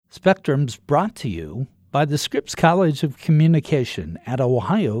Spectrum's brought to you by the Scripps College of Communication at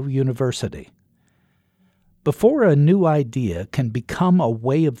Ohio University. Before a new idea can become a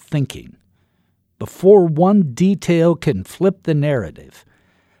way of thinking, before one detail can flip the narrative,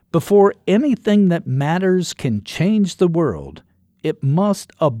 before anything that matters can change the world, it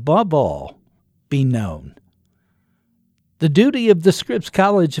must, above all, be known. The duty of the Scripps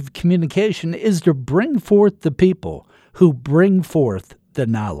College of Communication is to bring forth the people who bring forth the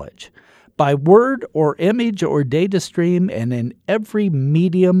knowledge, by word or image or data stream, and in every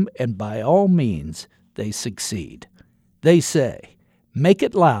medium, and by all means, they succeed. They say, make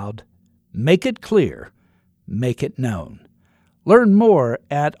it loud, make it clear, make it known. Learn more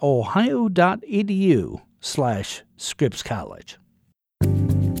at ohio.edu/Scripps College.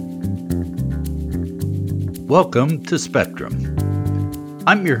 Welcome to Spectrum.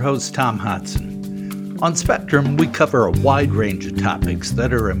 I'm your host, Tom Hodson. On Spectrum, we cover a wide range of topics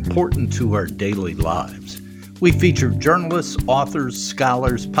that are important to our daily lives. We feature journalists, authors,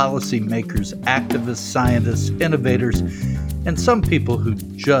 scholars, policymakers, activists, scientists, innovators, and some people who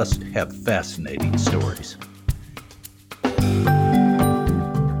just have fascinating stories.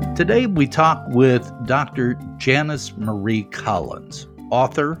 Today, we talk with Dr. Janice Marie Collins,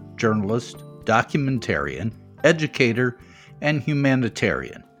 author, journalist, documentarian, educator, and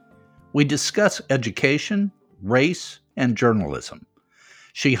humanitarian. We discuss education, race, and journalism.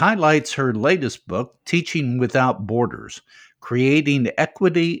 She highlights her latest book, Teaching Without Borders: Creating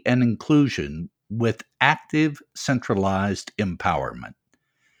Equity and Inclusion with Active Centralized Empowerment.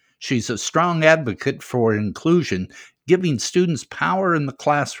 She's a strong advocate for inclusion, giving students power in the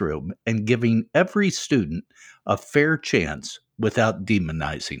classroom and giving every student a fair chance without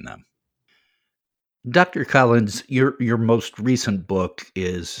demonizing them. Dr. Collins, your most recent book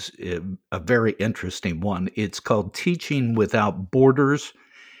is a very interesting one. It's called Teaching Without Borders,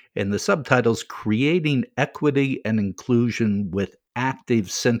 and the subtitle's Creating Equity and Inclusion with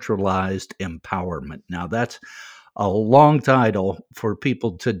Active Centralized Empowerment. Now, that's a long title for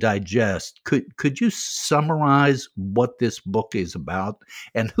people to digest. Could you summarize what this book is about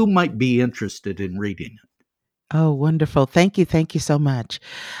and who might be interested in reading it? Oh, wonderful. Thank you. Thank you so much.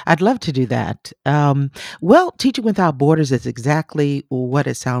 I'd love to do that. Teaching Without Borders is exactly what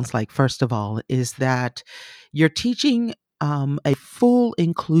it sounds like, first of all, is that you're teaching a full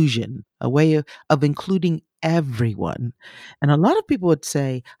inclusion, a way of including everyone. And a lot of people would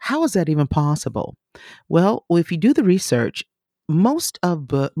say, how is that even possible? Well, if you do the research, most of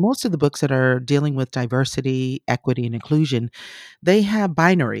the books that are dealing with diversity, equity, and inclusion, they have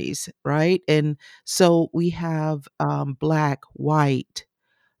binaries, right? And so we have black, white,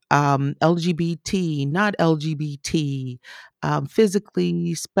 LGBT, not LGBT,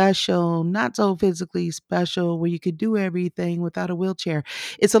 physically special, not so physically special, where you could do everything without a wheelchair.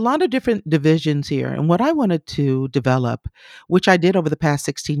 It's a lot of different divisions here. And what I wanted to develop, which I did over the past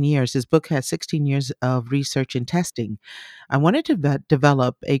 16 years, this book has 16 years of research and testing. I wanted to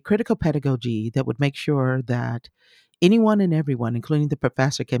develop a critical pedagogy that would make sure that anyone and everyone, including the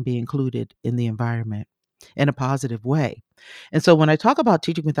professor, can be included in the environment in a positive way. And so when I talk about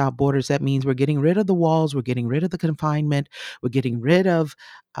teaching without borders, that means we're getting rid of the walls, we're getting rid of the confinement, we're getting rid of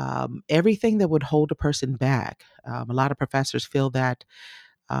everything that would hold a person back. A lot of professors feel that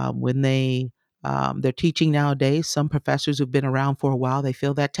when they're teaching nowadays, some professors who've been around for a while, they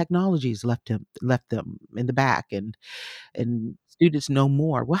feel that technology's left them in the back, and students know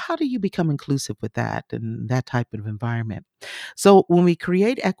more. Well, how do you become inclusive with that and that type of environment? So when we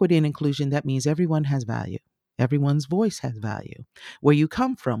create equity and inclusion, that means everyone has value. Everyone's voice has value. Where you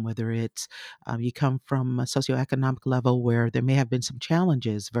come from, whether it's you come from a socioeconomic level where there may have been some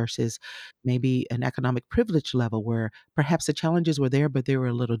challenges versus maybe an economic privilege level where perhaps the challenges were there, but they were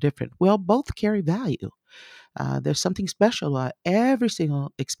a little different. Well, both carry value. There's something special about every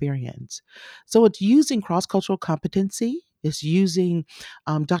single experience. So it's using cross cultural competency. It's using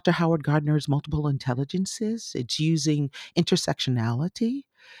Dr. Howard Gardner's multiple intelligences. It's using intersectionality.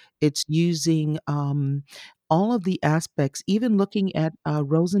 It's using all of the aspects, even looking at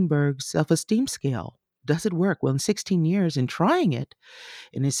Rosenberg's self esteem scale. Does it work? Well, in 16 years in trying it,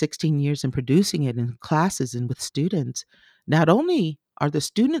 and in 16 years in producing it in classes and with students, not only are the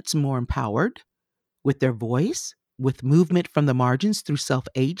students more empowered, with their voice, with movement from the margins through self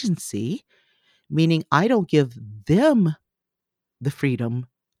agency, meaning I don't give them the freedom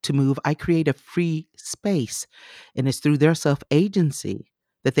to move. I create a free space. And it's through their self agency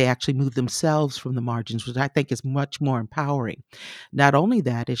that they actually move themselves from the margins, which I think is much more empowering. Not only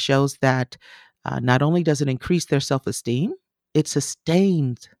that, it shows that not only does it increase their self esteem, it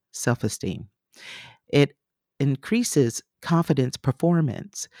sustains self esteem. It increases confidence,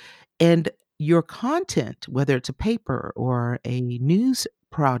 performance. And your content, whether it's a paper or a news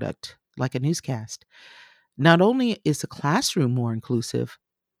product like a newscast, not only is the classroom more inclusive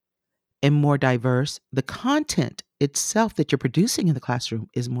and more diverse, the content itself that you're producing in the classroom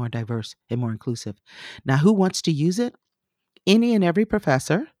is more diverse and more inclusive. Now, who wants to use it? Any and every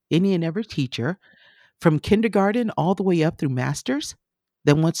professor, any and every teacher, from kindergarten all the way up through masters,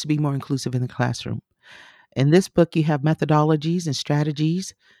 that wants to be more inclusive in the classroom. In this book, you have methodologies and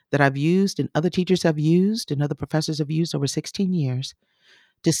strategies that I've used and other teachers have used and other professors have used over 16 years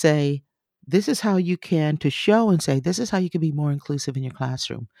to say, this is how you can, to show and say, this is how you can be more inclusive in your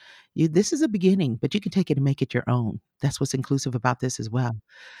classroom. This is a beginning, but you can take it and make it your own. That's what's inclusive about this as well.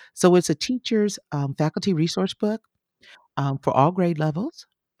 So it's a teacher's faculty resource book for all grade levels.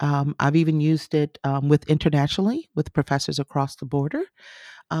 I've even used it with internationally with professors across the border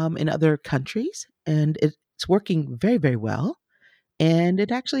in other countries, and it's working very, very well. And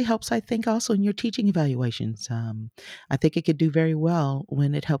it actually helps, I think, also in your teaching evaluations. I think it could do very well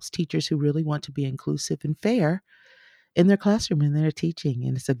when it helps teachers who really want to be inclusive and fair in their classroom and their teaching.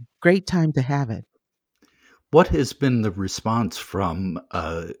 And it's a great time to have it. What has been the response from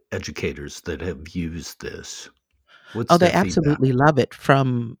educators that have used this? What's Oh, they their feedback? absolutely love it,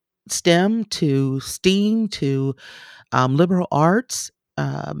 from STEM to STEAM to liberal arts.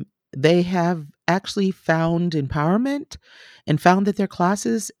 They have actually found empowerment and found that their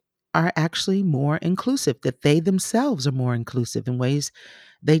classes are actually more inclusive, that they themselves are more inclusive in ways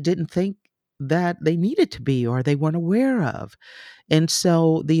they didn't think that they needed to be or they weren't aware of. And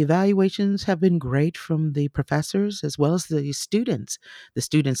so the evaluations have been great from the professors as well as the students. The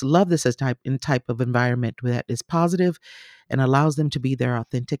students love this as type of environment that is positive and allows them to be their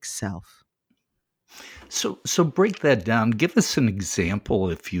authentic self. So break that down. Give us an example,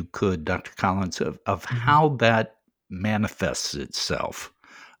 if you could, Dr. Collins, of Mhm. how that manifests itself.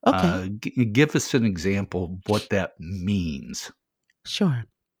 Okay, Give us an example of what that means. sure.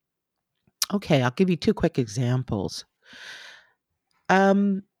 Okay, I'll give you two quick examples.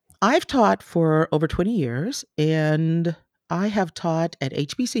 Um, I've taught for over 20 years, and I have taught at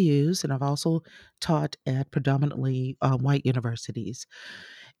HBCUs, and I've also taught at predominantly white universities.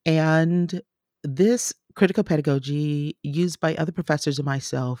 And this critical pedagogy used by other professors and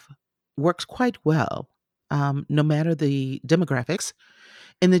myself works quite well, no matter the demographics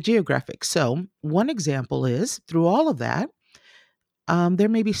and the geographics. So, one example is through all of that, there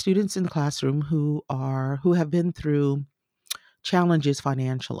may be students in the classroom who have been through challenges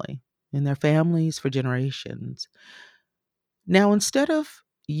financially in their families for generations. Now, instead of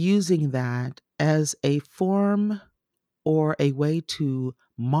using that as a form or a way to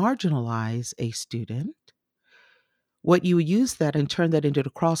marginalize a student, what you use that and turn that into the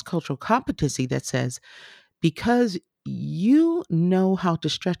cross cultural competency that says, because you know how to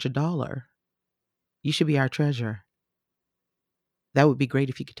stretch a dollar, you should be our treasurer. That would be great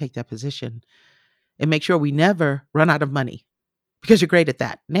if you could take that position and make sure we never run out of money because you're great at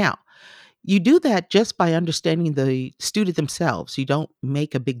that. Now, you do that just by understanding the student themselves. You don't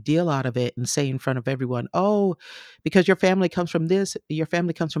make a big deal out of it and say in front of everyone, oh, because your family comes from this, your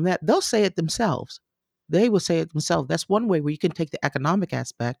family comes from that. They'll say it themselves. They will say it themselves. That's one way where you can take the economic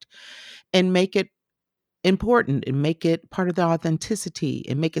aspect and make it important and make it part of their authenticity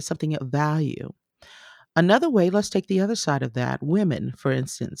and make it something of value. Another way, let's take the other side of that. Women, for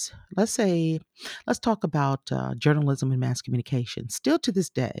instance, let's talk about journalism and mass communication. Still to this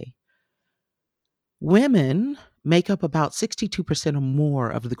day, women make up about 62% or more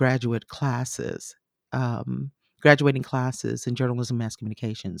of the um, graduating classes in journalism and mass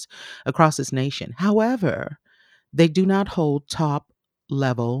communications across this nation. However, they do not hold top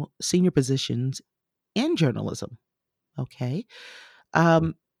level senior positions in journalism. Okay.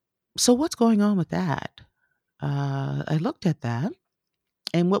 Um, so, what's going on with that? I looked at that,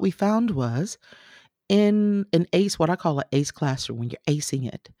 and what we found was in an ACE, what I call an ACE classroom, when you're acing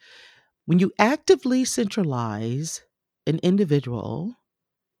it, when you actively centralize an individual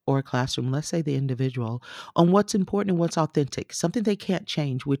or a classroom, let's say the individual, on what's important and what's authentic, something they can't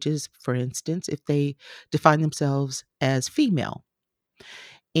change, which is, for instance, if they define themselves as female,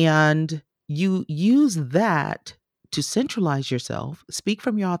 and you use that to centralize yourself, speak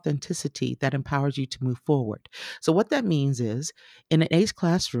from your authenticity that empowers you to move forward. So, what that means is in an ACE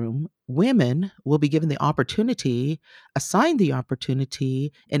classroom, women will be given the assigned the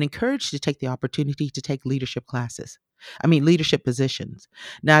opportunity, and encouraged to take the opportunity to take leadership classes. leadership positions.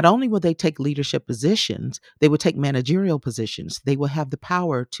 Not only will they take leadership positions, they will take managerial positions. They will have the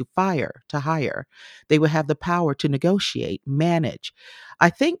power to fire, to hire. They will have the power to negotiate, manage. I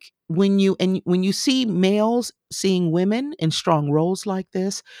think when you see males seeing women in strong roles like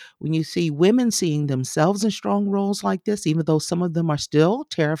this, when you see women seeing themselves in strong roles like this, even though some of them are still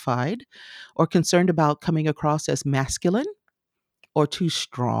terrified or concerned about coming across as masculine or too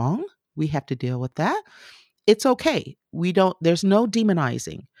strong, we have to deal with that. It's okay. There's no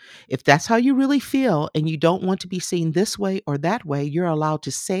demonizing. If that's how you really feel and you don't want to be seen this way or that way, you're allowed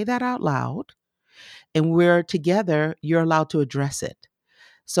to say that out loud. And we're together, you're allowed to address it.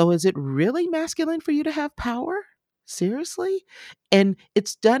 So is it really masculine for you to have power? Seriously? And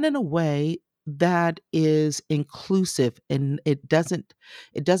it's done in a way that is inclusive, and it doesn't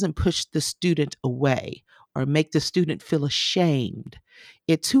push the student away or make the student feel ashamed.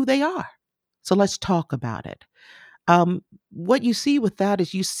 It's who they are. So let's talk about it. What you see with that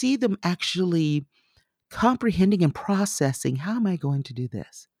is you see them actually comprehending and processing, how am I going to do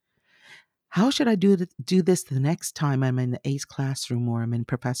this? How should I do this the next time I'm in the ACE classroom or I'm in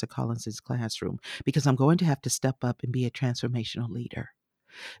Professor Collins's classroom? Because I'm going to have to step up and be a transformational leader.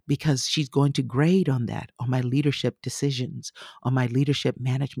 Because she's going to grade on that, on my leadership decisions, on my leadership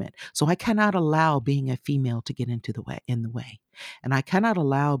management. So I cannot allow being a female to get in the way. And I cannot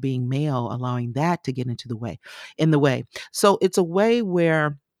allow being male, allowing that to get in the way. So it's a way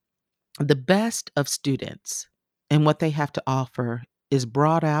where the best of students and what they have to offer is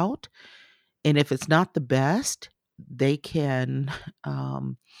brought out, and if it's not the best, they can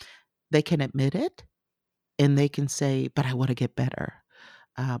um, they can admit it, and they can say, "But I want to get better.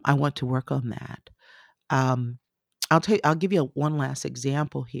 I want to work on that." Um, I'll give you one last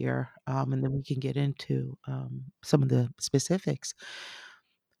example here, and then we can get into some of the specifics.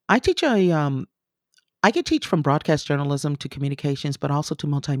 I teach I can teach from broadcast journalism to communications, but also to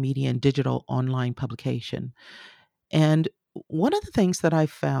multimedia and digital online publication. And one of the things that I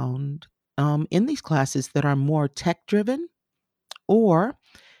found in these classes that are more tech driven, or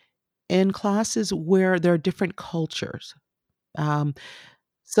in classes where there are different cultures, um,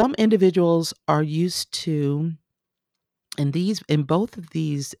 some individuals are used to, in both of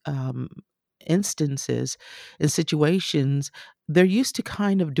these instances and situations, they're used to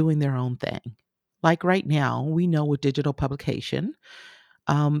kind of doing their own thing. Like right now, we know with digital publication,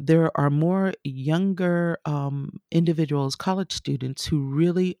 there are more younger individuals, college students, who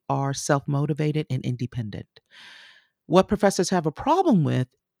really are self motivated and independent. What professors have a problem with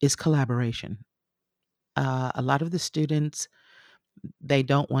is collaboration. A lot of the students, they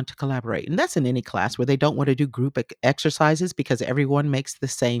don't want to collaborate. And that's in any class where they don't want to do group exercises because everyone makes the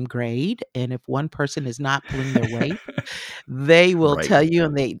same grade. And if one person is not pulling their weight, they will Right. tell you,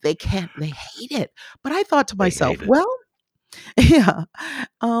 and they can't, they hate it. But I thought to They myself, hate it. well, yeah,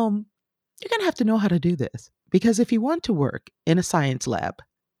 um, you're going to have to know how to do this, because if you want to work in a science lab,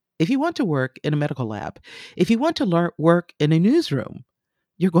 if you want to work in a medical lab, if you want to work in a newsroom,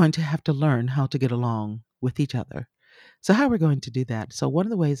 you're going to have to learn how to get along with each other. So, how are we going to do that? So, one of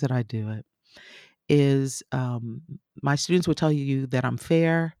the ways that I do it is my students will tell you that I'm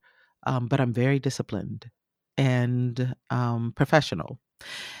fair, but I'm very disciplined and professional.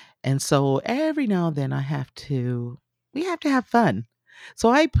 And so every now and then we have to have fun. So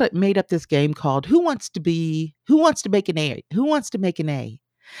I made up this game called Who Wants to Make an A? Who Wants to Make an A?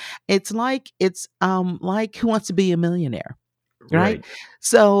 It's like Who Wants to Be a Millionaire? Right? Right.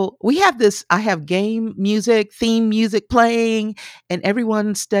 So we have this, I have game music, theme music playing, and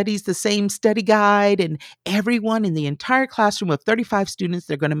everyone studies the same study guide, and everyone in the entire classroom of 35 students,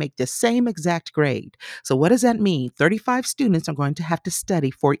 they're going to make the same exact grade. So what does that mean? 35 students are going to have to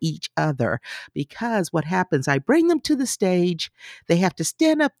study for each other, because what happens, I bring them to the stage, they have to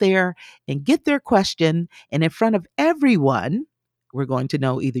stand up there and get their question, and in front of everyone, we're going to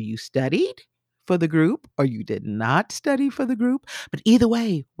know either you studied for the group or you did not study for the group. But either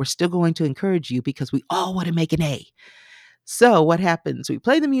way, we're still going to encourage you because we all want to make an A. So what happens? We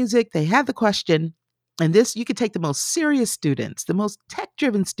play the music, they have the question, and this, you could take the most serious students, the most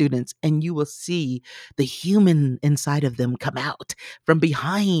tech-driven students, and you will see the human inside of them come out from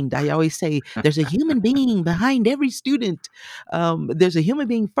behind. I always say there's a human being behind every student. There's a human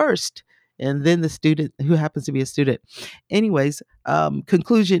being first, and then the student who happens to be a student. Anyways,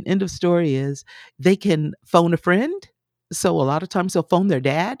 conclusion, end of story is they can phone a friend. So a lot of times they'll phone their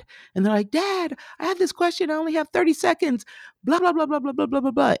dad, and they're like, "Dad, I have this question. I only have 30 seconds, blah, blah, blah, blah, blah, blah, blah,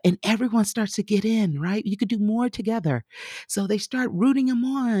 blah, blah." And everyone starts to get in, right? You could do more together. So they start rooting them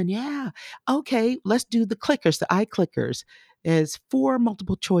on. Yeah. Okay, let's do the clickers, the eye clickers. Is 4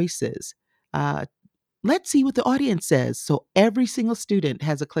 multiple choices. Uh, Let's see what the audience says. So every single student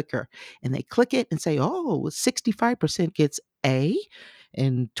has a clicker and they click it and say, oh, 65% gets A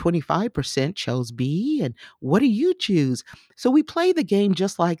and 25% chose B. And what do you choose? So we play the game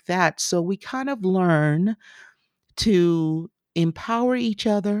just like that. So we kind of learn to empower each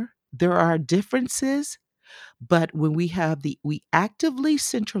other. There are differences, but when we actively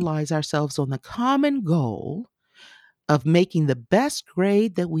centralize ourselves on the common goal of making the best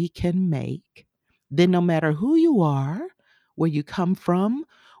grade that we can make, then no matter who you are, where you come from,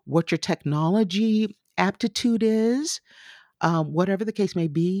 what your technology aptitude is, whatever the case may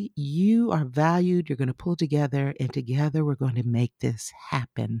be, you are valued. You're going to pull together, and together we're going to make this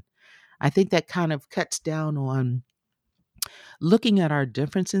happen. I think that kind of cuts down on looking at our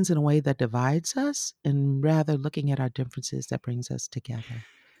differences in a way that divides us and rather looking at our differences that brings us together.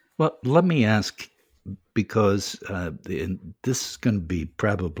 Well, let me ask, because this is going to be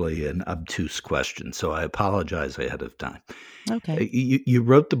probably an obtuse question, so I apologize ahead of time. Okay. You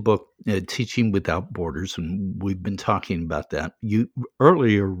wrote the book, Teaching Without Borders, and we've been talking about that. You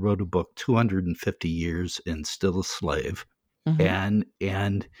earlier wrote a book, 250 Years and Still a Slave, Hmm.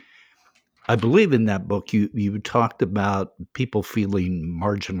 and I believe in that book you talked about people feeling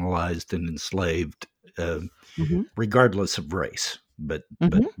marginalized and enslaved, Hmm. regardless of race, but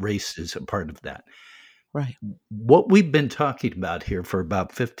Hmm. race is a part of that. Right. What we've been talking about here for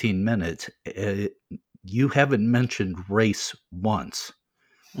about 15 minutes, you haven't mentioned race once.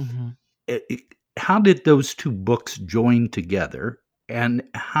 Hmm. How did those two books join together, and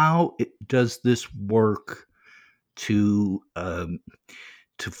how does this work to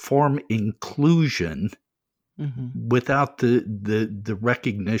form inclusion Hmm. without the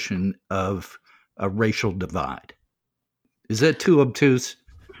recognition of a racial divide? Is that too obtuse?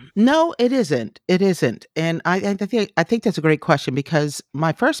 No, it isn't. It isn't. And I think that's a great question because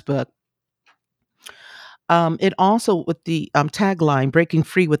my first book, it also with the tagline "Breaking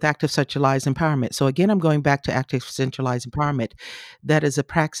Free with Active Centralized Empowerment." So again, I'm going back to active centralized empowerment. That is a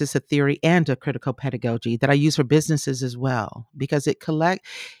praxis, a theory, and a critical pedagogy that I use for businesses as well because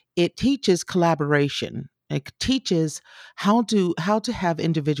it teaches collaboration. It teaches how to have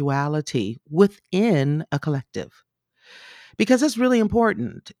individuality within a collective because it's really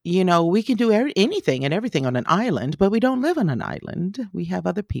important. We can do anything and everything on an island, but we don't live on an island. We have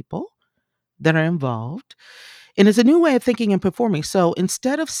other people that are involved. And it's a new way of thinking and performing. So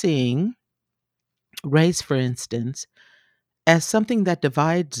instead of seeing race, for instance, as something that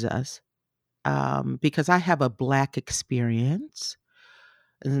divides us, because I have a Black experience,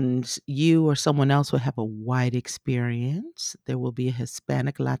 and you or someone else will have a white experience. There will be a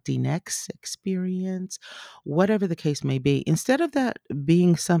Hispanic Latinx experience, whatever the case may be. Instead of that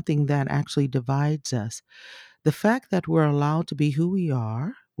being something that actually divides us, the fact that we're allowed to be who we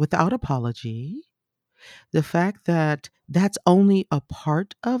are without apology, the fact that that's only a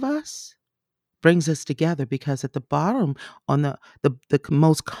part of us brings us together because at the bottom on the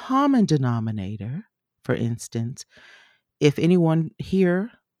most common denominator, for instance, if anyone here,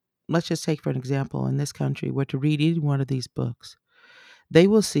 let's just take for an example, in this country, were to read either one of these books, they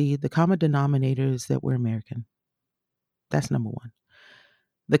will see the common denominator is that we're American. That's number one.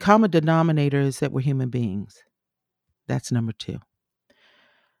 The common denominator is that we're human beings. That's number two.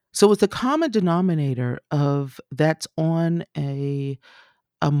 So it's a common denominator of that's on a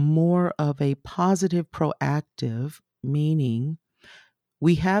more of a positive, proactive, meaning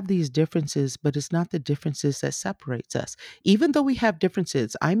we have these differences, but it's not the differences that separates us. Even though we have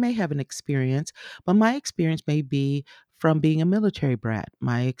differences, I may have an experience, but my experience may be from being a military brat.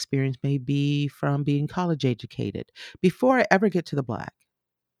 My experience may be from being college educated. Before I ever get to the Black,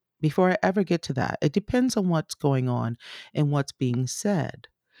 before I ever get to that, it depends on what's going on and what's being said.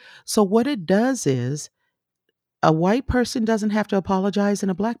 So, what it does is a white person doesn't have to apologize,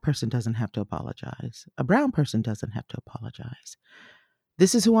 and a Black person doesn't have to apologize. A brown person doesn't have to apologize.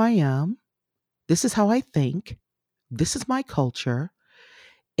 This is who I am. This is how I think. This is my culture.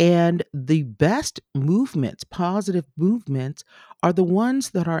 And the best movements, positive movements, are the ones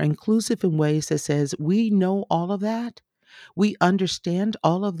that are inclusive in ways that says we know all of that. We understand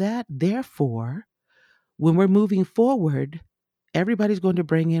all of that. Therefore, when we're moving forward, everybody's going to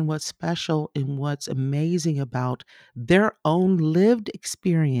bring in what's special and what's amazing about their own lived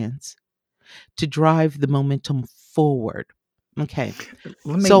experience to drive the momentum forward. Okay.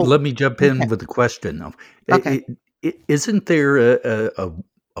 So, Let me jump in okay. with a question, though. Okay. Isn't there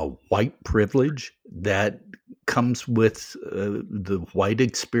a white privilege that comes with the white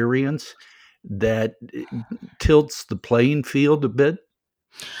experience that tilts the playing field a bit?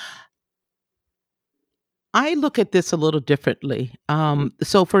 I look at this a little differently.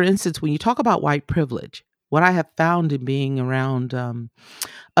 So, for instance, when you talk about white privilege, what I have found in being around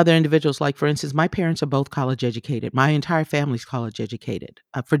other individuals, like for instance, my parents are both college educated. My entire family's college educated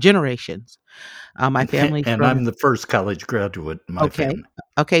for generations. My family's And from I'm the first college graduate in my okay, family.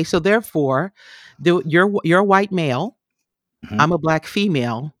 okay. So therefore, you're a white male. Mhm. I'm a black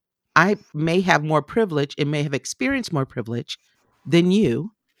female. I may have more privilege and may have experienced more privilege than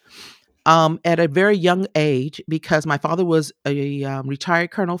you at a very young age because my father was a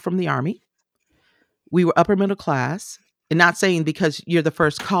retired colonel from the army. We were upper middle class. And not saying because you're the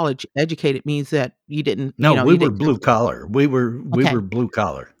first college educated means that you didn't, No, we you were didn't come. blue collar. We were Okay, blue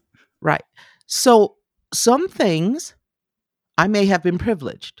collar. right. So some things I may have been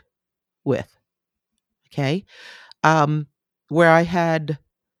privileged with. Okay, um, where I had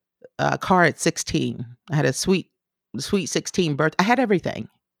a car at 16. I had a sweet 16 birth. I had everything,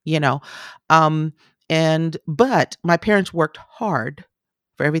 you know. Um, but my parents worked hard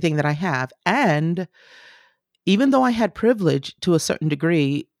for everything that I have. And even though I had privilege to a certain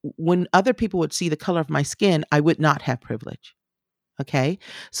degree, when other people would see the color of my skin, I would not have privilege. Okay.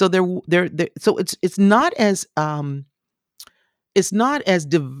 So so it's not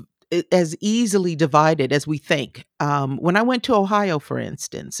as easily divided as we think. When I went to Ohio, for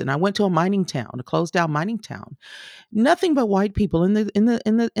instance, and I went to a mining town, a closed down mining town, nothing but white people in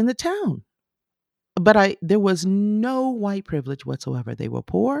the town. But there was no white privilege whatsoever. They were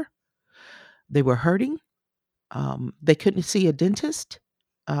poor. They were hurting. They couldn't see a dentist.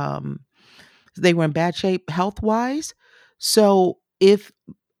 Um, they were in bad shape health wise. So if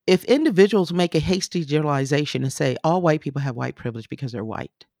individuals make a hasty generalization and say all white people have white privilege because they're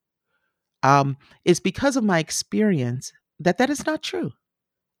white, it's because of my experience that is not true.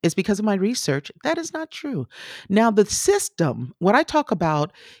 It's because of my research that is not true. Now, the system, what I talk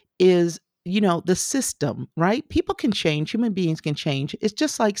about is, the system, right? People can change, human beings can change. It's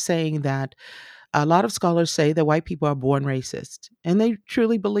just like saying that a lot of scholars say that white people are born racist, and they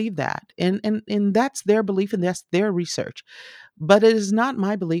truly believe that. And that's their belief and that's their research. But it is not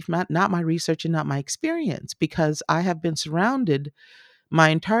my belief, not my research and not my experience because I have been surrounded my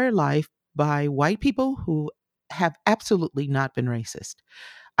entire life by white people who have absolutely not been racist.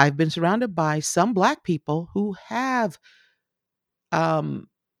 I've been surrounded by some black people who have um,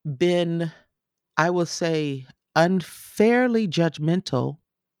 been, I will say, unfairly judgmental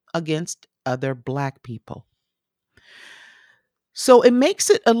against other black people. So it makes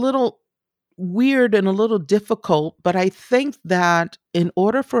it a little weird and a little difficult, but I think that in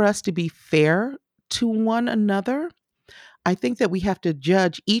order for us to be fair to one another, I think that we have to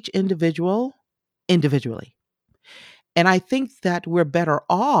judge each individual individually. And I think that we're better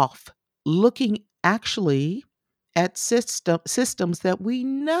off looking actually at systems that we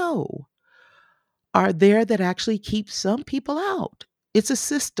know are there that actually keep some people out. It's a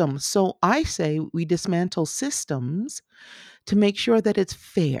system. So I say we dismantle systems to make sure that it's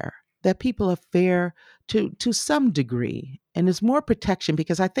fair, that people are fair to some degree. And there's more protection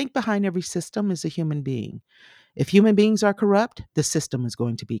because I think behind every system is a human being. If human beings are corrupt, the system is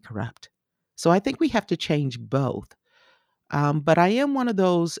going to be corrupt. So I think we have to change both. But I am one of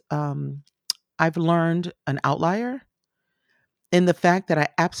those, I've learned an outlier in the fact that I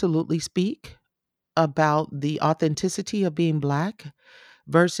absolutely speak about the authenticity of being Black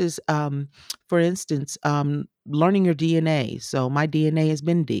versus, for instance, learning your DNA. So my DNA is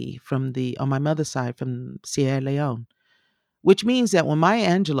Bindi on my mother's side from Sierra Leone, which means that when Maya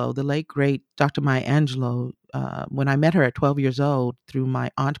Angelou, the late great Dr. Maya Angelou, when I met her at 12 years old through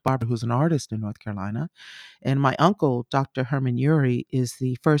my aunt Barbara, who's an artist in North Carolina, and my uncle, Dr. Herman Urey, is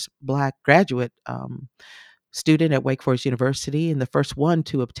the first Black graduate student at Wake Forest University and the first one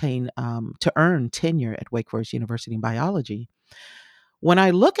to earn tenure at Wake Forest University in biology. When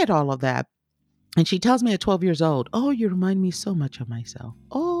I look at all of that, and she tells me at 12 years old, "Oh, you remind me so much of myself.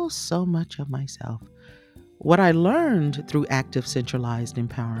 Oh, so much of myself." What I learned through active centralized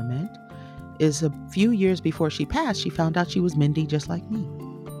empowerment is a few years before she passed, she found out she was Mindy just like me.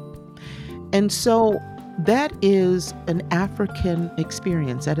 And so that is an African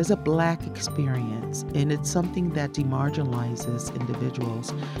experience. That is a Black experience. And it's something that demarginalizes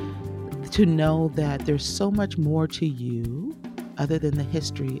individuals to know that there's so much more to you other than the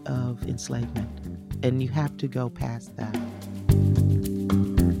history of enslavement. And you have to go past that.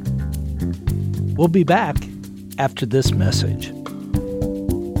 We'll be back after this message.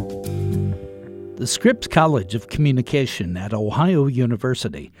 The Scripps College of Communication at Ohio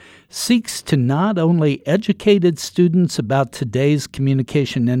University seeks to not only educate its students about today's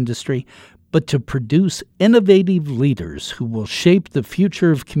communication industry, but to produce innovative leaders who will shape the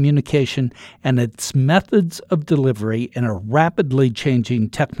future of communication and its methods of delivery in a rapidly changing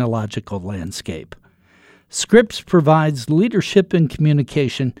technological landscape. Scripps provides leadership in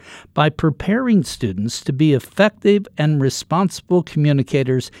communication by preparing students to be effective and responsible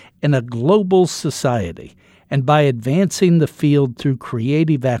communicators in a global society, and by advancing the field through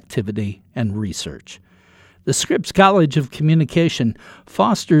creative activity and research. The Scripps College of Communication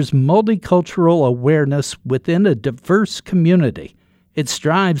fosters multicultural awareness within a diverse community. It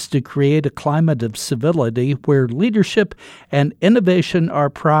strives to create a climate of civility where leadership and innovation are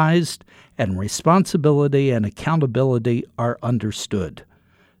prized and responsibility and accountability are understood.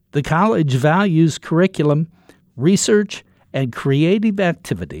 The college values curriculum, research, and creative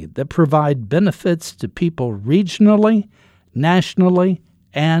activity that provide benefits to people regionally, nationally,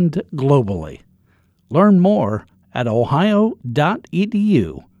 and globally. Learn more at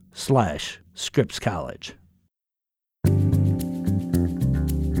ohio.edu/Scripps College.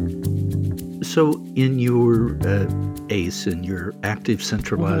 So in your ACE, in your active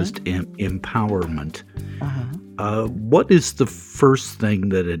centralized empowerment, what is the first thing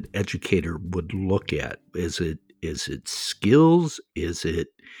that an educator would look at? Is it skills? Is it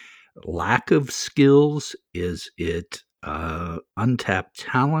lack of skills? Is it untapped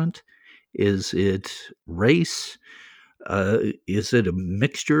talent? Is it race? Is it a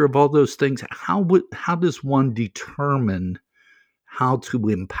mixture of all those things? How does one determine how to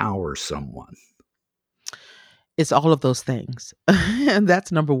empower someone? It's all of those things. And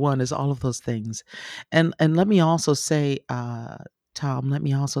that's number one, is all of those things. And let me also say, Tom, let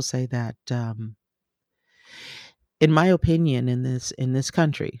me also say that in my opinion, in this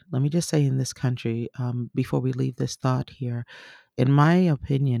country, let me just say in this country, before we leave this thought here, in my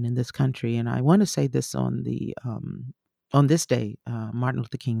opinion, in this country, and I want to say this on this day, Martin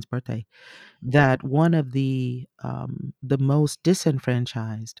Luther King's birthday, that one of the most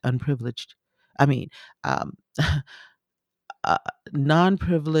disenfranchised, unprivileged, I mean, um, uh,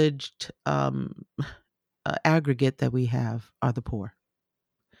 non-privileged aggregate that we have are the poor.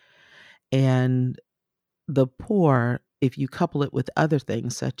 And the poor, if you couple it with other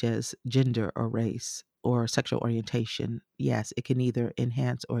things such as gender or race or sexual orientation, yes, it can either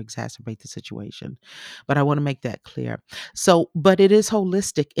enhance or exacerbate the situation. But I want to make that clear. So, but it is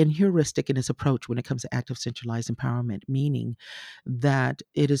holistic and heuristic in its approach when it comes to active centralized empowerment, meaning that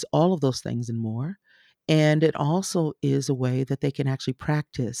it is all of those things and more. And it also is a way that they can actually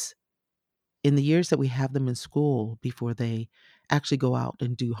practice in the years that we have them in school before they actually go out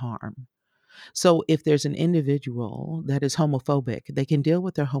and do harm. So if there's an individual that is homophobic, they can deal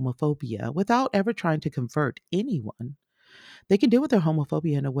with their homophobia without ever trying to convert anyone. They can deal with their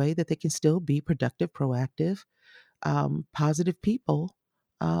homophobia in a way that they can still be productive, proactive, positive people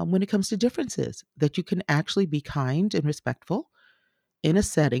when it comes to differences, that you can actually be kind and respectful in a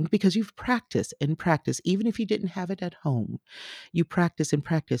setting because you've practiced and practiced, even if you didn't have it at home. You practice and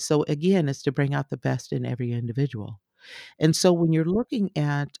practice. So again, it's to bring out the best in every individual. And so when you're looking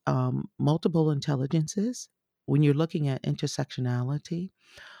at multiple intelligences, when you're looking at intersectionality,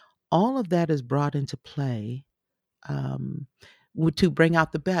 all of that is brought into play um, to bring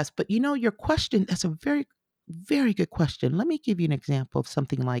out the best. But your question, that's a very, very good question. Let me give you an example of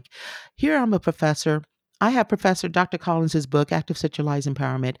something like, here I'm a professor. I have Professor Dr. Collins's book, Active Centralized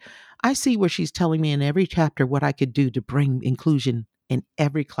Empowerment. I see where she's telling me in every chapter what I could do to bring inclusion in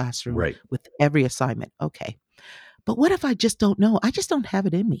every classroom Right. with every assignment. Okay. But what if I just don't know? I just don't have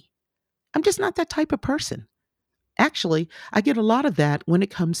it in me. I'm just not that type of person. Actually, I get a lot of that when it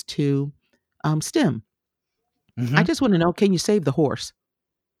comes to STEM. I just want to know, can you save the horse?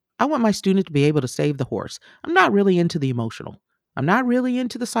 I want my student to be able to save the horse. I'm not really into the emotional. I'm not really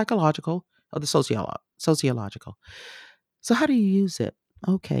into the psychological or the sociological. So how do you use it?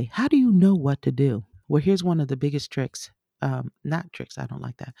 Okay, how do you know what to do? Well, here's one of the biggest tricks. Not tricks, I don't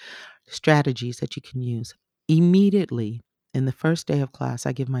like that. Strategies that you can use. Immediately in the first day of class,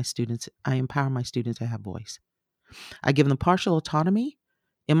 I empower my students to have voice. I give them partial autonomy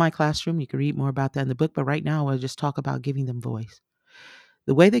in my classroom. You can read more about that in the book, but right now I'll just talk about giving them voice.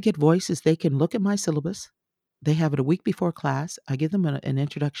 The way they get voice is they can look at my syllabus. They have it a week before class. I give them an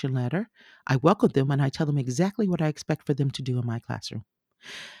introduction letter. I welcome them and I tell them exactly what I expect for them to do in my classroom.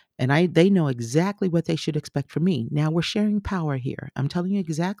 And they know exactly what they should expect from me. Now we're sharing power here. I'm telling you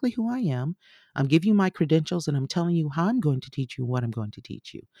exactly who I am. I'm giving you my credentials and I'm telling you how I'm going to teach you what I'm going to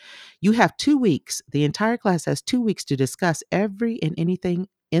teach you. You have 2 weeks. The entire class has 2 weeks to discuss every and anything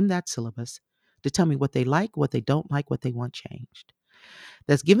in that syllabus, to tell me what they like, what they don't like, what they want changed.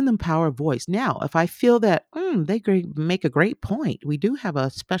 that's given them power of voice. Now, if I feel that make a great point, we do have a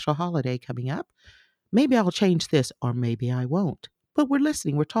special holiday coming up, maybe I'll change this or maybe I won't. But we're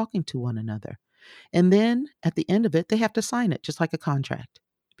listening, we're talking to one another. And then at the end of it, they have to sign it just like a contract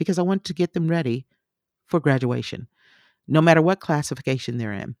because I want to get them ready for graduation, no matter what classification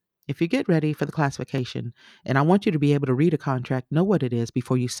they're in. If you get ready for the classification, and I want you to be able to read a contract, know what it is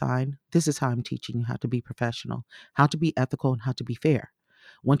before you sign, this is how I'm teaching you how to be professional, how to be ethical, and how to be fair.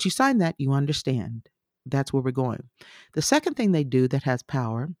 Once you sign that, you understand. That's where we're going. The second thing they do that has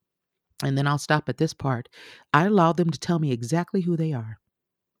power, and then I'll stop at this part, I allow them to tell me exactly who they are.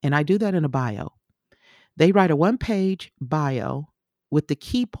 And I do that in a bio. They write a one-page bio with the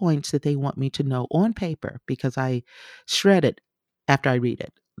key points that they want me to know on paper because I shred it after I read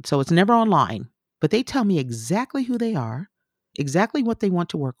it. So it's never online, but they tell me exactly who they are, exactly what they want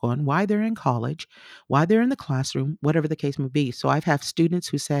to work on, why they're in college, why they're in the classroom, whatever the case may be. So I've had students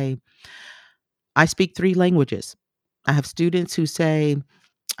who say, I speak 3 languages. I have students who say,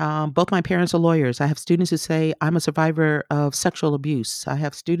 both my parents are lawyers. I have students who say, I'm a survivor of sexual abuse. I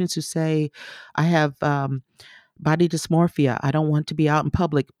have students who say, I have body dysmorphia. I don't want to be out in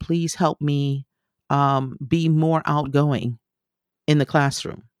public. Please help me be more outgoing in the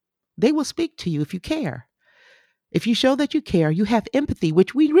classroom. They will speak to you if you care. If you show that you care, you have empathy,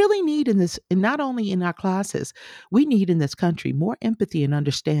 which we really need in this, and not only in our classes, we need in this country more empathy and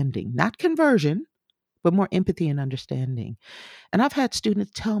understanding, not conversion, but more empathy and understanding. And I've had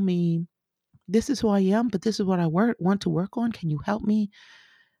students tell me, this is who I am, but this is what I want to work on. Can you help me?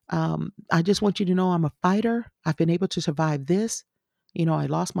 I just want you to know I'm a fighter. I've been able to survive this. You know, I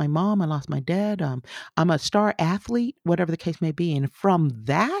lost my mom. I lost my dad. I'm a star athlete, whatever the case may be. And from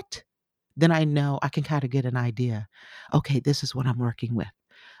that, then I know I can kind of get an idea. Okay, this is what I'm working with.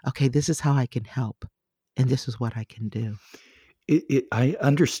 Okay, this is how I can help. And this is what I can do. I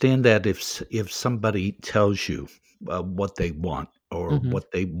understand that if somebody tells you what they want or Hmm.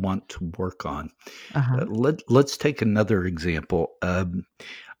 what they want to work on, Uh-huh. let's take another example.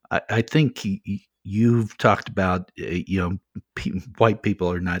 I think you've talked about white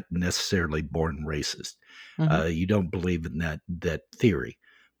people are not necessarily born racist. Hmm. You don't believe in that theory,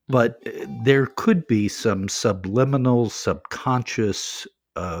 Hmm. but there could be some subliminal, subconscious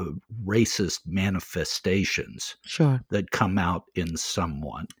uh, racist manifestations Sure. that come out in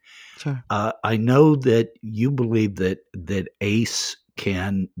someone. Sure. I know that you believe that ACE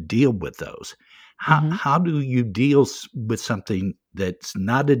can deal with those. Hmm. How do you deal with something that's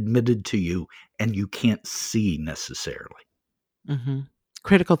not admitted to you and you can't see necessarily? Hmm.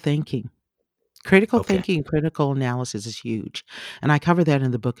 Critical thinking. Critical Okay, thinking, critical analysis is huge. And I cover that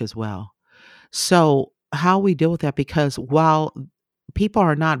in the book as well. So, how we deal with that, because while people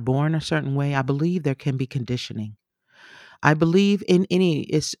are not born a certain way, I believe there can be conditioning. I believe in any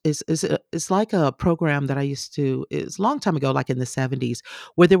it's like a program that I used to, it's a long time ago, like in the 70s,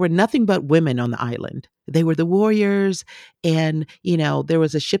 where there were nothing but women on the island. They were the warriors, and there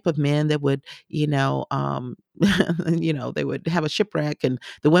was a ship of men that would, they would have a shipwreck, and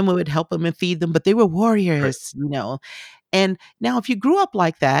the women would help them and feed them, but they were right. warriors. And now, if you grew up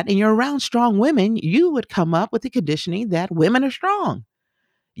like that and you're around strong women, you would come up with the conditioning that women are strong.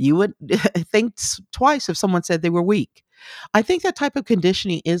 You would think twice if someone said they were weak. I think that type of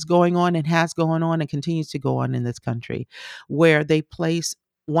conditioning is going on and has gone on and continues to go on in this country, where they place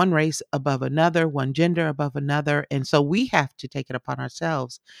one race above another, one gender above another, and so we have to take it upon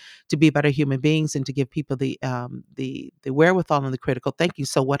ourselves to be better human beings and to give people the wherewithal and the critical thinking.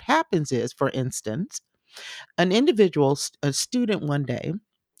 So what happens is, for instance, an individual, a student, one day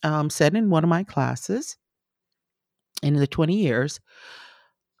said in one of my classes, in the 20 years,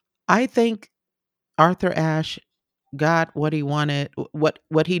 I think Arthur Ashe got what he wanted,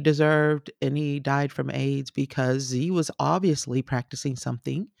 what he deserved, and he died from AIDS because he was obviously practicing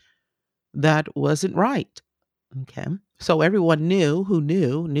something that wasn't right. Okay. So everyone knew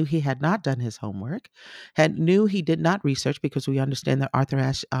he had not done his homework, knew he did not research, because we understand that Arthur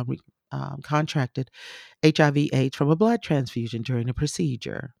Ashe contracted HIV/AIDS from a blood transfusion during a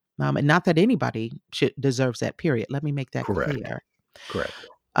procedure. And not that anybody deserves that, period. Let me make that Correct. clear. Correct.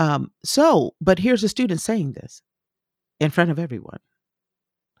 But here's a student saying this in front of everyone.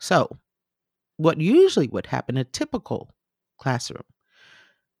 So, what usually would happen in a typical classroom,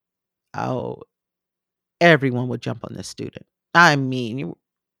 oh, everyone would jump on this student. I mean,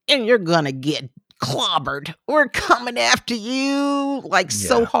 and you're going to get clobbered. We're coming after you like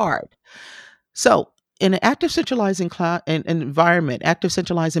so Yeah. hard. So, in an active centralizing environment, active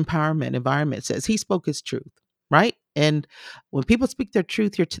centralized empowerment environment says he spoke his truth, right? And when people speak their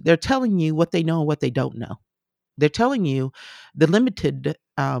truth, they're telling you what they know and what they don't know. They're telling you the limited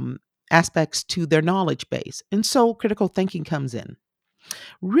aspects to their knowledge base. And so critical thinking comes in.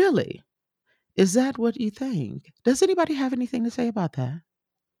 Really? Is that what you think? Does anybody have anything to say about that?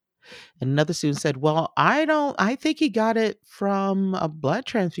 And another student said, "Well, I think he got it from a blood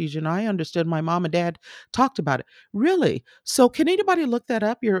transfusion. I understood my mom and dad talked about it." Really? So can anybody look that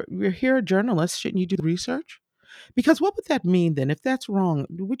up? You're here a journalist. Shouldn't you do the research? Because what would that mean then? If that's wrong,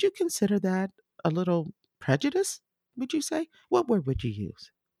 would you consider that a little prejudice? Would you say? What word would you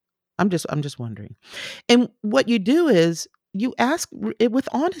use? I'm just wondering. And what you do is you ask it with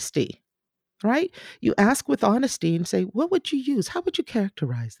honesty, right? You ask with honesty and say, "What would you use? How would you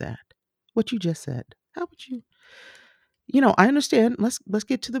characterize that? What you just said? How would you?" I understand. Let's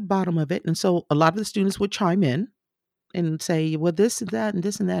get to the bottom of it. And so a lot of the students would chime in and say, "Well, this and that and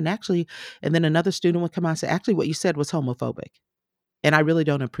this and that." And actually, and then another student would come out and say, "Actually, what you said was homophobic. And I really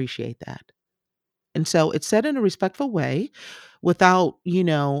don't appreciate that." And so it's said in a respectful way without,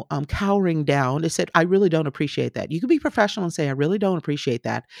 cowering down. It said, "I really don't appreciate that." You could be professional and say, "I really don't appreciate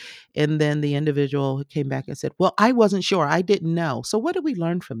that." And then the individual came back and said, "Well, I wasn't sure. I didn't know." So what did we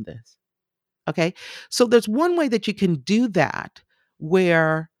learn from this? Okay. So there's one way that you can do that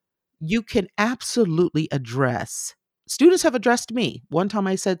where you can absolutely address. Students have addressed me. One time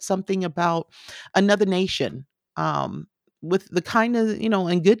I said something about another nation. Um, with the kindness,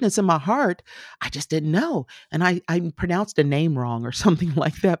 and goodness in my heart, I just didn't know. And I pronounced a name wrong or something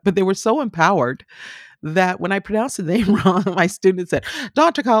like that. But they were so empowered that when I pronounced the name wrong, my student said,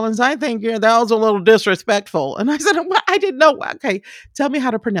 "Dr. Collins, I think that was a little disrespectful." And I said, "What? I didn't know." "Okay, tell me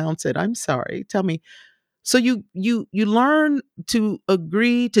how to pronounce it. I'm sorry. Tell me." So you learn to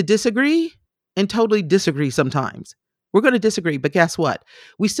agree to disagree and totally disagree sometimes. We're going to disagree, but guess what?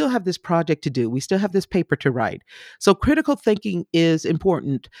 We still have this project to do. We still have this paper to write. So critical thinking is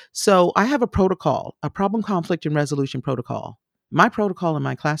important. So I have a protocol, a problem, conflict, and resolution protocol. My protocol in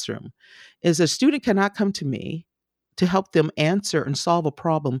my classroom is a student cannot come to me to help them answer and solve a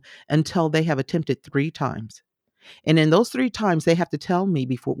problem until they have attempted 3 times. And in those 3 times, they have to tell me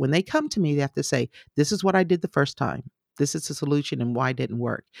before, when they come to me, they have to say, "This is what I did the first time. This is the solution and why it didn't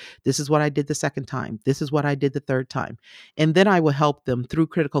work. This is what I did the second time. This is what I did the third time." And then I will help them through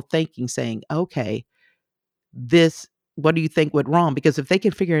critical thinking, saying, "Okay, what do you think went wrong?" Because if they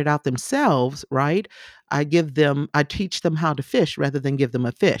can figure it out themselves, right? I teach them how to fish rather than give them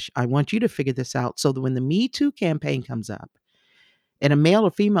a fish. I want you to figure this out so that when the Me Too campaign comes up, and a male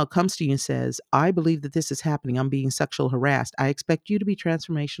or female comes to you and says, "I believe that this is happening. I'm being sexual harassed." I expect you to be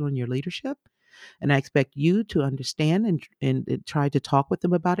transformational in your leadership. And I expect you to understand and try to talk with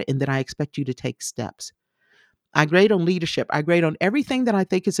them about it. And then I expect you to take steps. I grade on leadership. I grade on everything that I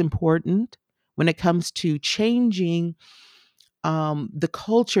think is important when it comes to changing the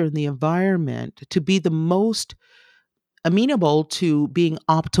culture and the environment to be the most amenable to being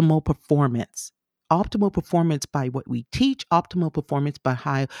optimal performance. Optimal performance by what we teach, optimal performance by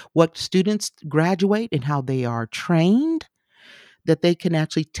how what students graduate and how they are trained, that they can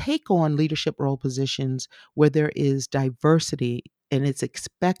actually take on leadership role positions where there is diversity and it's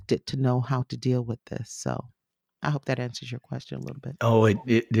expected to know how to deal with this. So I hope that answers your question a little bit. Oh,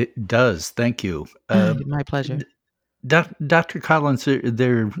 it does. Thank you. My pleasure. Dr. Collins,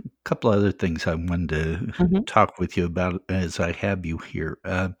 there are a couple other things I wanted to Mhm. talk with you about as I have you here.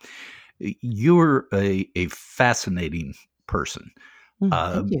 You're a fascinating person.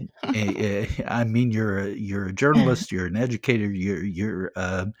 Thank you. I mean, you're a journalist, you're an educator, you're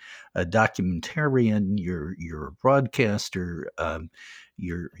a documentarian, you're a broadcaster,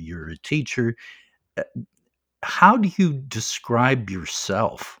 you're a teacher. Uh, How do you describe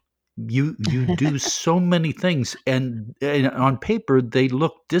yourself? You do so many things, and on paper they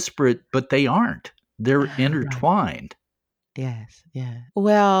look disparate, but they aren't. They're Right. intertwined. Yes. Yeah.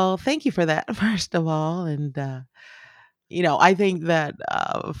 Well, thank you for that, first of all. And I think that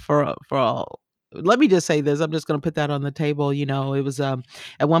for all, let me just say this. I'm just going to put that on the table. It was at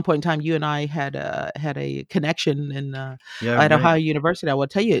one point in time you and I had a connection in Yeah, at right. Ohio University. I will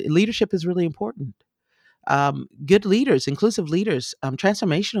tell you, leadership is really important. Good leaders, inclusive leaders,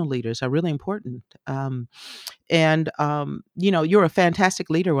 transformational leaders are really important. You're a fantastic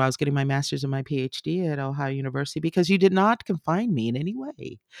leader while I was getting my master's and my PhD at Ohio University because you did not confine me in any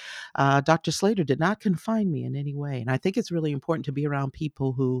way. Dr. Slater did not confine me in any way. And I think it's really important to be around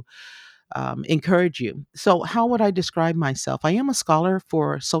people who encourage you. So, how would I describe myself? I am a scholar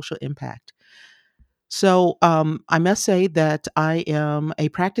for social impact. So, I must say that I am a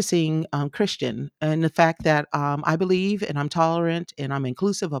practicing Christian, and the fact that I believe and I'm tolerant and I'm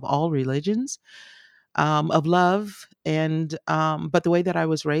inclusive of all religions. of love. And but the way that I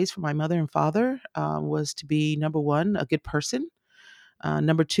was raised from my mother and father was to be, number one, a good person.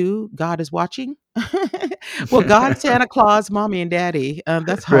 Number two, God is watching. Well, God, Santa Claus, mommy, and daddy.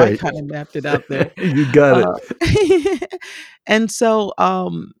 That's how I Right. kind of mapped it out there. You got it. Uh, and so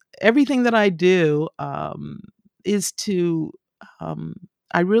everything that I do is to, um,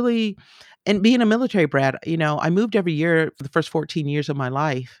 I really, and being a military brat, I moved every year for the first 14 years of my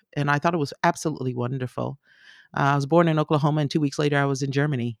life, and I thought it was absolutely wonderful. I was born in Oklahoma, and 2 weeks later, I was in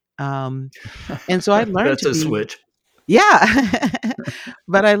Germany. And so I learned That's to a be, switch. yeah,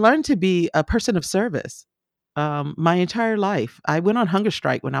 but I learned to be a person of service my entire life. I went on hunger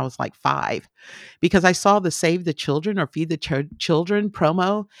strike when I was like 5 because I saw the Save the Children or Feed the Children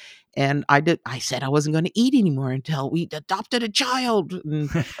promo. And I said I wasn't going to eat anymore until we adopted a child. And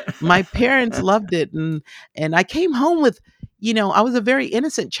my parents loved it. And I came home with, I was a very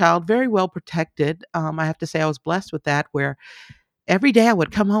innocent child, very well protected. I have to say I was blessed with that, where every day I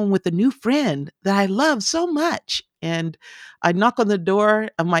would come home with a new friend that I loved so much. And I'd knock on the door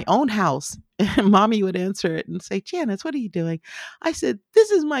of my own house, and mommy would answer it and say, Janice, what are you doing? I said,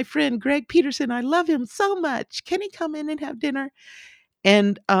 this is my friend, Greg Peterson. I love him so much. Can he come in and have dinner?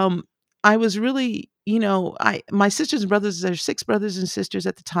 And I was really, my sisters and brothers, there's 6 brothers and sisters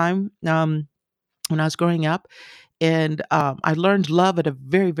at the time when I was growing up. And I learned love at a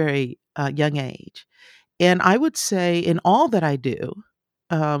very, very young age. And I would say in all that I do,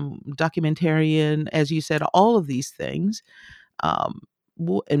 documentarian, as you said, all of these things, um,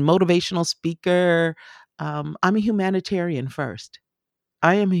 and motivational speaker, I'm a humanitarian first.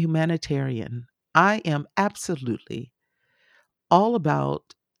 I am a humanitarian. I am absolutely all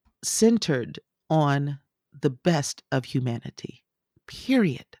about centered on the best of humanity,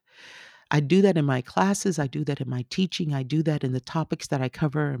 period. I do that in my classes. I do that in my teaching. I do that in the topics that I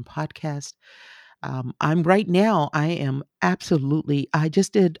cover in podcasts. I'm right now, I am absolutely, I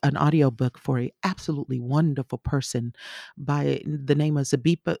just did an audiobook for a absolutely wonderful person by the name of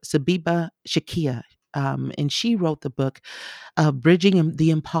Zabiba Shakia. And she wrote the book, Bridging the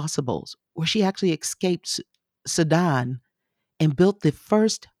Impossibles, where she actually escaped Sudan and built the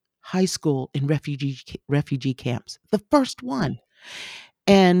first high school in refugee camps, the first one.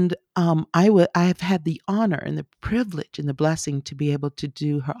 And I have had the honor and the privilege and the blessing to be able to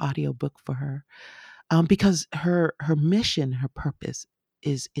do her audiobook for her, because her mission, her purpose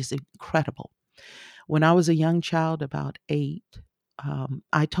is incredible. When I was a young child, about 8,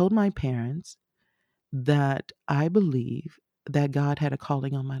 I told my parents that I believe that God had a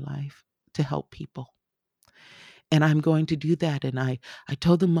calling on my life to help people. And I'm going to do that. And I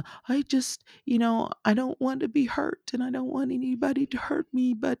told them, I just, I don't want to be hurt and I don't want anybody to hurt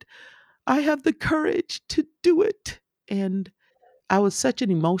me, but I have the courage to do it. And I was such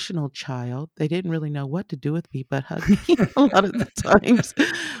an emotional child. They didn't really know what to do with me but hug me a lot of the times.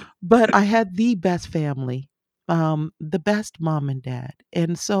 But I had the best family, the best mom and dad.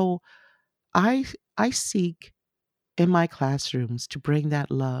 And so I I seek in my classrooms to bring that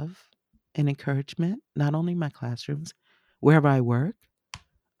love and encouragement, not only in my classrooms, wherever I work,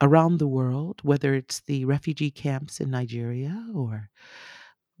 around the world, whether it's the refugee camps in Nigeria or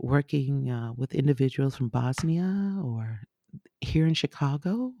working with individuals from Bosnia or here in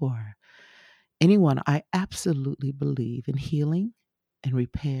Chicago or anyone. I absolutely believe in healing and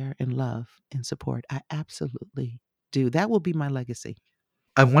repair and love and support. I absolutely do. That will be my legacy.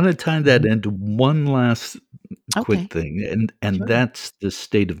 I wanna tie that into one last quick Okay. thing, and Sure. that's the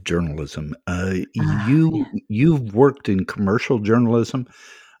state of journalism. Yeah. You've worked in commercial journalism.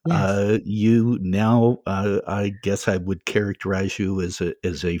 Yes. You now, I guess I would characterize you as a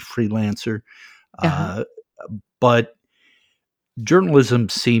freelancer, Uh-huh. uh, but journalism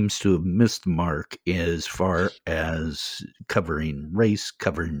seems to have missed the mark as far as covering race,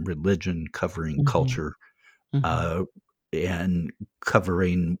 covering religion, covering Mhm. culture, Mhm. uh, and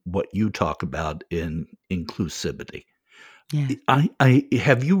covering what you talk about in inclusivity. Yeah. I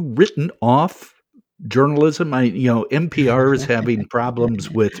have you written off journalism? NPR is having problems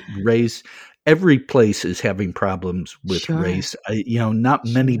with race. Every place is having problems with Sure. race. Not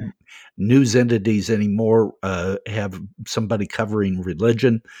many Sure. news entities anymore have somebody covering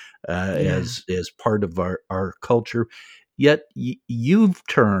religion Yeah. as part of our culture. Yet you've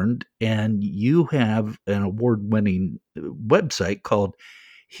turned and you have an award-winning website called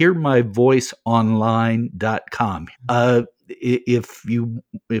hearmyvoiceonline.com. If you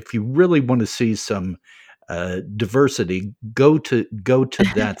really want to see some diversity, go to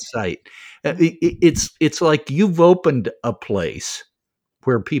that site. It's like you've opened a place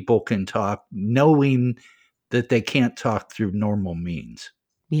where people can talk, knowing that they can't talk through normal means.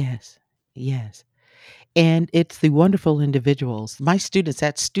 Yes. Yes. And it's the wonderful individuals. My students,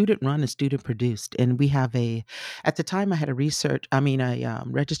 that's student run and student produced. And we have at the time I had a registered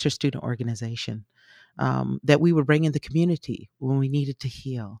student organization that we would bring in the community when we needed to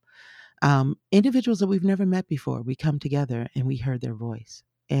heal. Individuals that we've never met before, we come together and we heard their voice.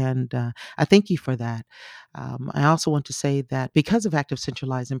 And I thank you for that. I also want to say that because of active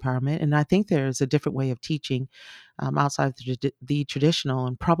centralized empowerment, and I think there's a different way of teaching outside of the traditional,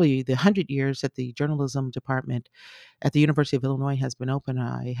 and probably the 100 years that the journalism department at the University of Illinois has been open.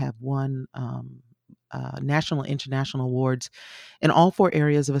 I have won national and international awards in all four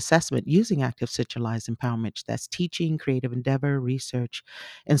areas of assessment using active centralized empowerment. That's teaching, creative endeavor, research,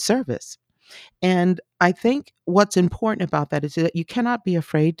 and service. And I think what's important about that is that you cannot be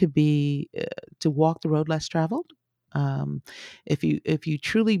afraid to walk the road less traveled. Um, if you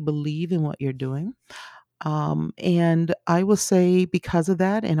truly believe in what you're doing, and I will say because of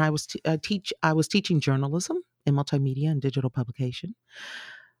that, and I was teaching journalism and multimedia and digital publication.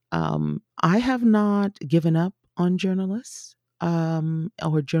 I have not given up on journalists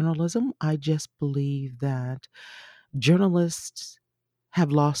or journalism. I just believe that journalists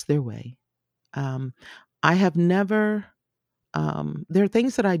have lost their way. Um, I have never. There are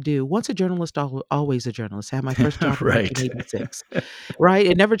things that I do. Once a journalist, always a journalist. I had my first job in Right. 1986. Right?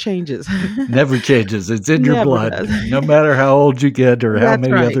 It never changes. Never changes. It's in your Never blood, does. no matter how old you get or how That's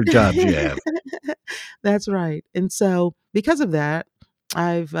many right. other jobs you have. That's right. And so because of that,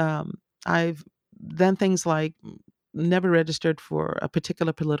 I've done things like never registered for a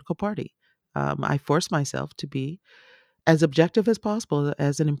particular political party. I forced myself to be as objective as possible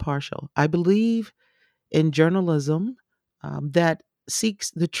as an impartial. I believe in journalism that seeks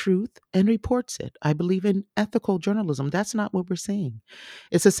the truth and reports it. I believe in ethical journalism. That's not what we're seeing.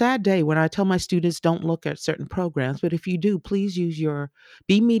 It's a sad day when I tell my students don't look at certain programs, but if you do, please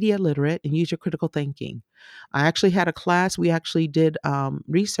be media literate and use your critical thinking. I actually had a class, we actually did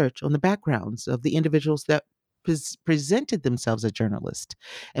research on the backgrounds of the individuals that presented themselves as journalists.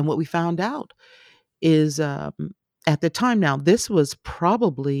 And what we found out is at the time now, this was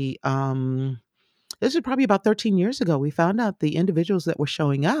probably about 13 years ago. We found out the individuals that were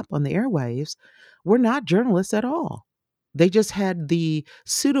showing up on the airwaves were not journalists at all. They just had the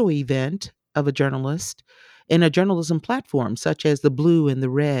pseudo event of a journalist in a journalism platform, such as the blue and the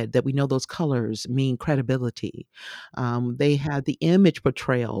red, that we know those colors mean credibility. They had the image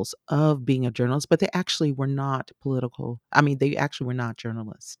portrayals of being a journalist, but they actually were not political. I mean, they actually were not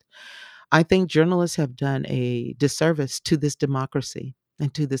journalists. I think journalists have done a disservice to this democracy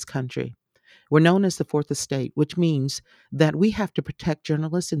and to this country. We're known as the fourth estate, which means that we have to protect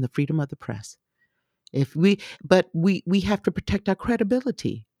journalists and the freedom of the press. But we have to protect our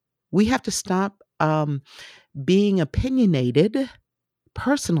credibility. We have to stop being opinionated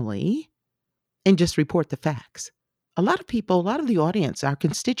personally and just report the facts. A lot of people, a lot of the audience, our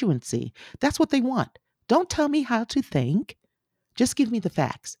constituency, that's what they want. Don't tell me how to think. Just give me the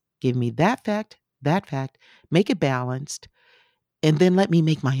facts. Give me that fact, make it balanced, and then let me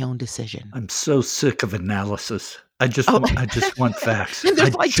make my own decision. I'm so sick of analysis. Oh, I just want facts. and I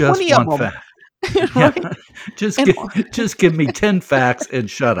there's like just 20 of want them, facts. Yeah, right? just And give just give me 10 facts and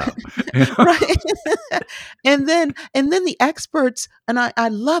shut up. You know? right. and then the experts, and I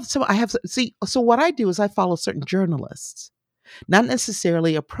love, so I have, see, so what I do is I follow certain journalists, not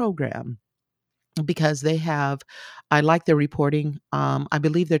necessarily a program, because I like their reporting. I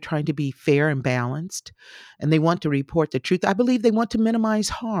believe they're trying to be fair and balanced, and they want to report the truth. I believe they want to minimize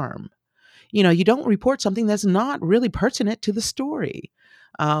harm. You don't report something that's not really pertinent to the story.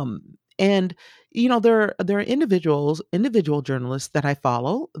 And there are individual journalists that I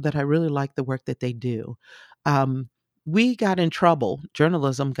follow that I really like the work that they do. Um, we got in trouble.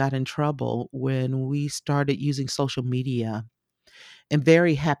 Journalism got in trouble when we started using social media in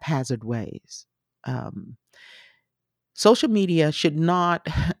very haphazard ways. Um, Social media should not,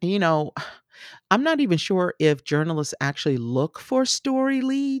 you know, I'm not even sure if journalists actually look for story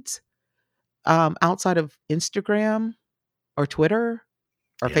leads outside of Instagram or Twitter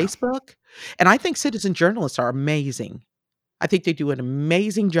or Yeah. Facebook. And I think citizen journalists are amazing. I think they do an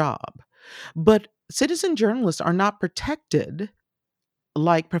amazing job. But citizen journalists are not protected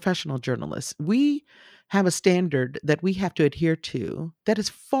like professional journalists. We have a standard that we have to adhere to that is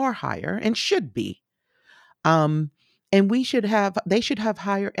far higher and should be. Um, and they should have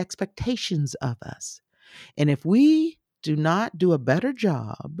higher expectations of us. And if we do not do a better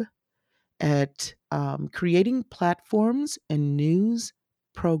job at creating platforms and news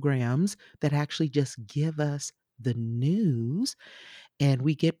programs that actually just give us the news, and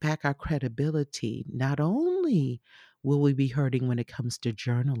we get back our credibility, not only will we be hurting when it comes to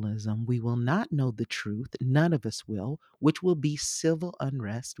journalism? We will not know the truth. None of us will, which will be civil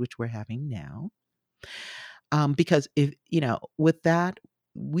unrest, which we're having now. Because if, with that,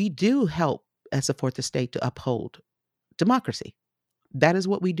 we do help as a fourth estate to uphold democracy. That is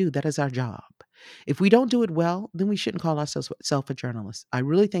what we do. That is our job. If we don't do it well, then we shouldn't call ourselves a journalist. I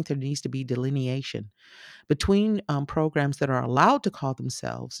really think there needs to be delineation between programs that are allowed to call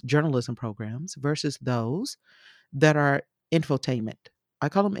themselves journalism programs versus those that are infotainment. I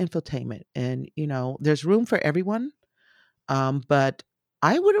call them infotainment. And, there's room for everyone, but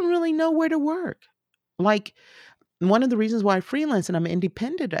I wouldn't really know where to work. Like, one of the reasons why I freelance and I'm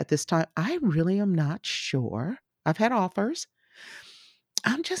independent at this time, I really am not sure. I've had offers.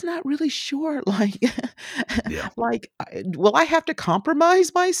 I'm just not really sure. Like, Yeah. will I have to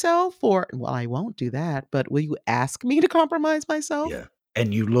compromise myself? Or, well, I won't do that. But will you ask me to compromise myself? Yeah.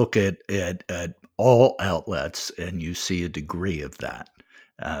 And you look at all outlets and you see a degree of that,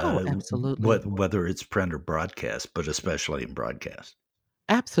 Oh, absolutely. whether it's print or broadcast, but especially in broadcast.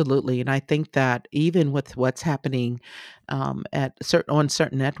 Absolutely, and I think that even with what's happening on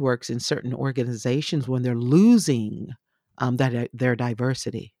certain networks in certain organizations, when they're losing their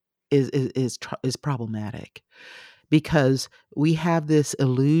diversity, is problematic because we have this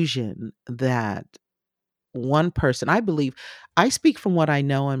illusion that one person. I believe I speak from what I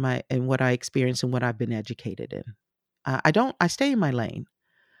know and what I experience and what I've been educated in. I don't. I stay in my lane.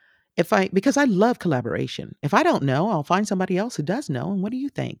 Because I love collaboration. If I don't know, I'll find somebody else who does know. And what do you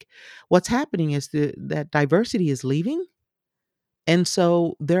think? What's happening is that diversity is leaving. And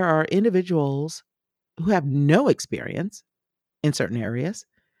so there are individuals who have no experience in certain areas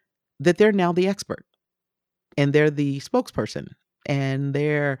that they're now the expert and they're the spokesperson. And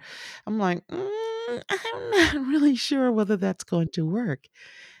I'm like, I'm not really sure whether that's going to work.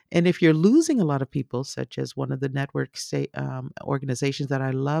 And if you're losing a lot of people, such as one of the network organizations that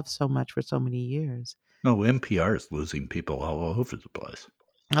I love so much for so many years. No, NPR is losing people all over the place.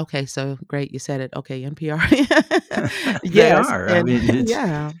 Okay, so great, you said it. Okay, NPR. They Yes, are. I and mean, it's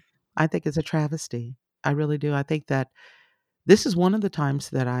yeah, I think it's a travesty. I really do. I think that this is one of the times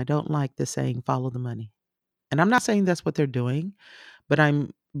that I don't like the saying "follow the money," and I'm not saying that's what they're doing, but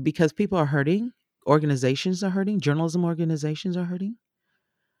because people are hurting, organizations are hurting, journalism organizations are hurting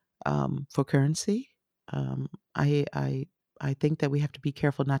for currency. Um, I I I think that we have to be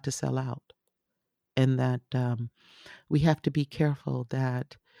careful not to sell out, and that we have to be careful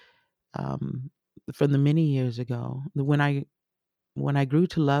that um, from the many years ago, when I grew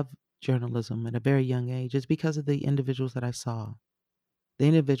to love journalism at a very young age, it's because of the individuals that I saw, the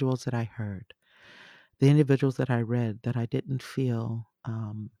individuals that I heard, the individuals that I read that I didn't feel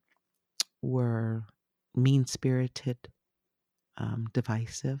were mean spirited,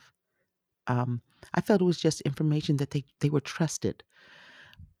 divisive. Um, I felt it was just information that they were trusted.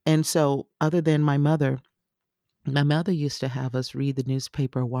 And so, other than my mother used to have us read the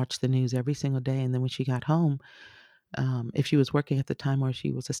newspaper, watch the news every single day. And then when she got home, if she was working at the time or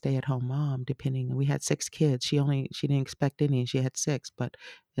she was a stay-at-home mom, depending, we had 6 kids. She didn't expect any, and she had 6, but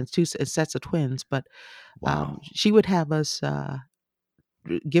and sets of twins. But wow. she would have us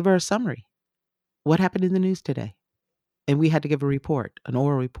give her a summary. What happened in the news today? And we had to give a report, an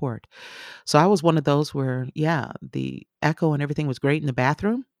oral report. So I was one of those where, yeah, the echo and everything was great in the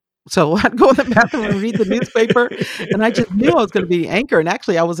bathroom. So I'd go in the bathroom and read the newspaper, and I just knew I was going to be an anchor. And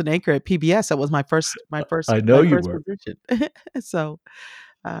actually, I was an anchor at PBS. That was I know my you first were. position. So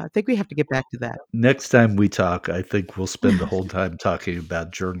I think we have to get back to that. Next time we talk, I think we'll spend the whole time talking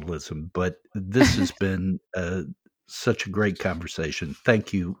about journalism. But this has been such a great conversation.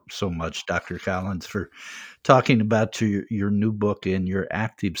 Thank you so much, Dr. Collins, for talking about your new book and your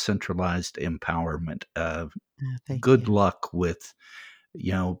active centralized empowerment. Thank Good you. luck with,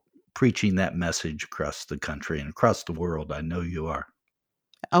 preaching that message across the country and across the world. I know you are.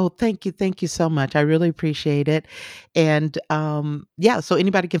 Oh, thank you. Thank you so much. I really appreciate it. And yeah, so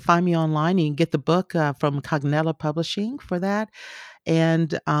anybody can find me online. You can get the book from Cognella Publishing for that.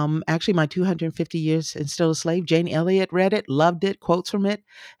 And actually, my 250 Years and Still a Slave, Jane Elliott read it, loved it, quotes from it,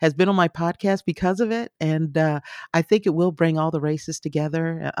 has been on my podcast because of it. And I think it will bring all the races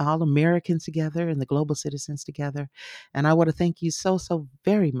together, all Americans together, and the global citizens together. And I want to thank you so, so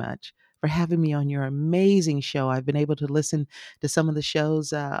very much for having me on your amazing show. I've been able to listen to some of the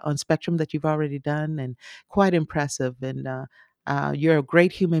shows on Spectrum that you've already done, and quite impressive. And you're a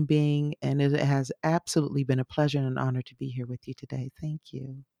great human being, and it has absolutely been a pleasure and an honor to be here with you today. Thank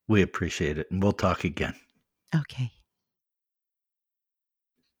you. We appreciate it, and we'll talk again. Okay.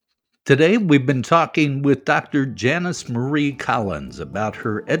 Today, we've been talking with Dr. Janice Marie Collins about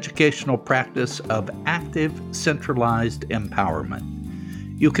her educational practice of active centralized empowerment.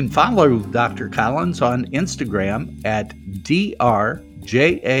 You can follow Dr. Collins on Instagram at DRJAIC,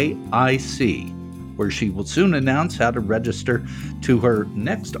 where she will soon announce how to register to her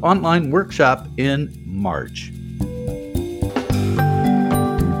next online workshop in March.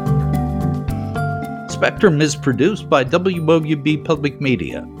 Spectrum is produced by WOUB Public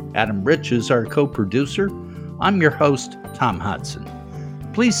Media. Adam Rich is our co-producer. I'm your host, Tom Hudson.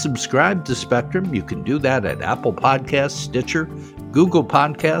 Please subscribe to Spectrum. You can do that at Apple Podcasts, Stitcher, Google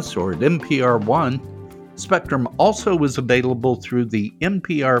Podcasts, or at NPR One. Spectrum also is available through the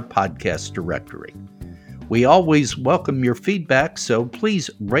NPR Podcast Directory. We always welcome your feedback, so please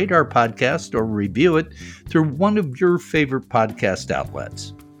rate our podcast or review it through one of your favorite podcast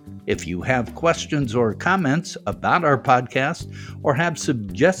outlets. If you have questions or comments about our podcast or have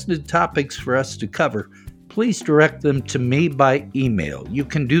suggested topics for us to cover, please direct them to me by email. You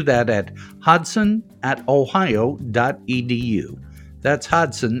can do that at hodson@ohio.edu. That's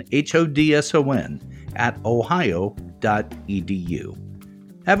Hodson, Hodson, @ohio.edu.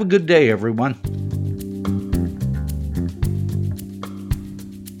 Have a good day, everyone.